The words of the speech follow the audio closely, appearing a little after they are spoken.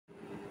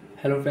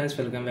Hello friends,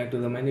 welcome back to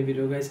the many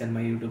video guys and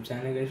my YouTube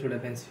channel guys. Today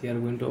friends we are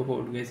going to talk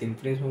about guys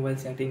Infinix mobile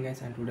setting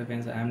guys, and today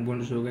friends I am going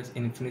to show guys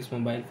Infinix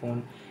mobile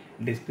phone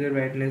display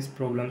brightness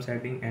problem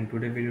setting. And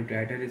today video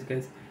title is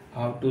guys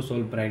how to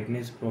solve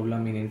brightness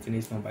problem in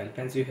Infinix mobile.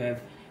 Friends, you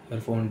have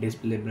your phone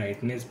display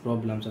brightness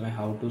problems and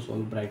how to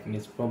solve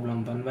brightness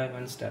problem one by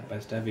one, step by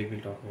step we will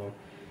talk about.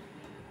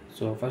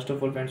 So first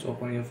of all friends,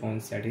 open your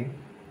phone setting.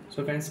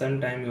 So friends,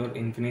 sometime your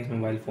Infinix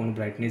mobile phone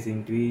brightness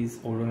increase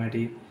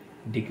automatic,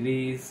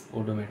 decrease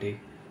automatic.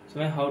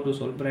 So how to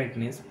solve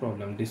brightness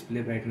problem,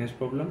 display brightness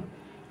problem?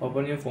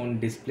 Open your phone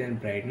display and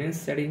brightness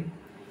setting.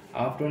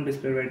 After on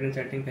display brightness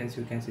setting friends,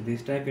 you can see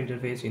this type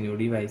interface in your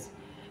device.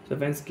 So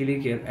friends,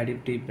 click here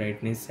adaptive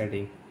brightness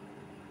setting.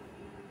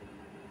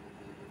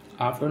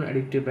 After on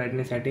adaptive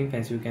brightness setting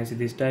friends, you can see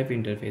this type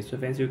interface. So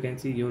friends, you can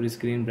see your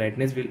screen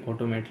brightness will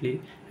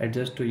automatically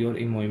adjust to your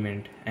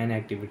environment and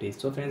activities.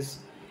 So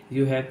friends,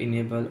 you have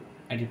enabled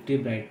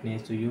adaptive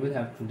brightness, so you will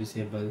have to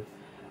disable.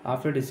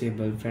 After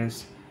disable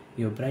friends,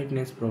 your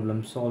brightness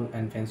problem solved.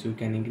 And friends, you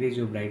can increase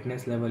your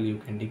brightness level, you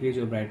can decrease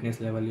your brightness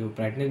level. Your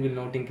brightness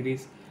will not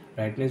increase,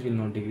 brightness will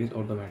not decrease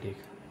automatic.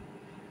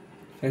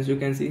 Friends, you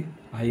can see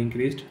I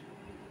increased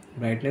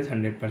brightness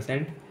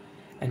 100%.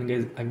 And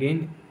guys,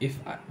 again if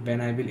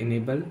when I will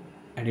enable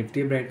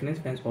adaptive brightness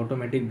friends,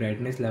 automatic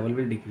brightness level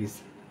will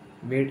decrease.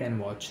 Wait and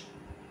watch.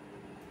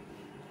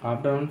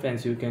 After on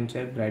friends, you can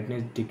check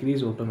brightness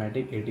decrease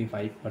automatic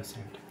 85%.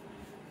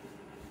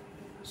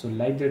 So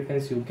like that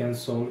friends, you can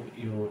solve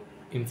your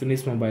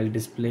Infinix mobile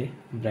display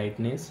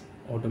brightness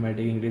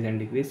automatic increase and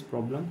decrease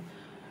problem.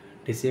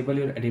 Disable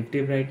your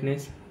adaptive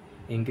brightness,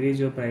 increase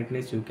your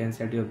brightness, you can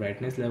set your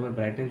brightness level,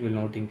 brightness will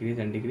not increase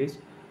and decrease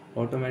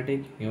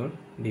automatic your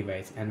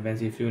device. And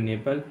friends, if you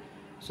enable,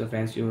 so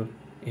friends, your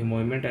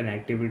environment and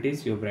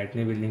activities, your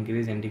brightness will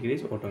increase and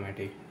decrease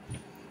automatic.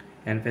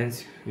 And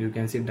friends, you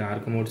can see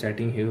dark mode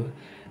setting here,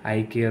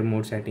 eye care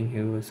mode setting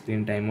here,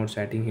 screen time mode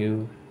setting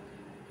here,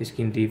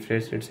 screen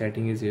refresh rate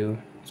setting is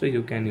here. So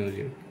you can use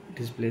it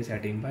display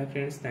setting. Bye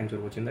friends, thanks for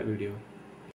watching the video.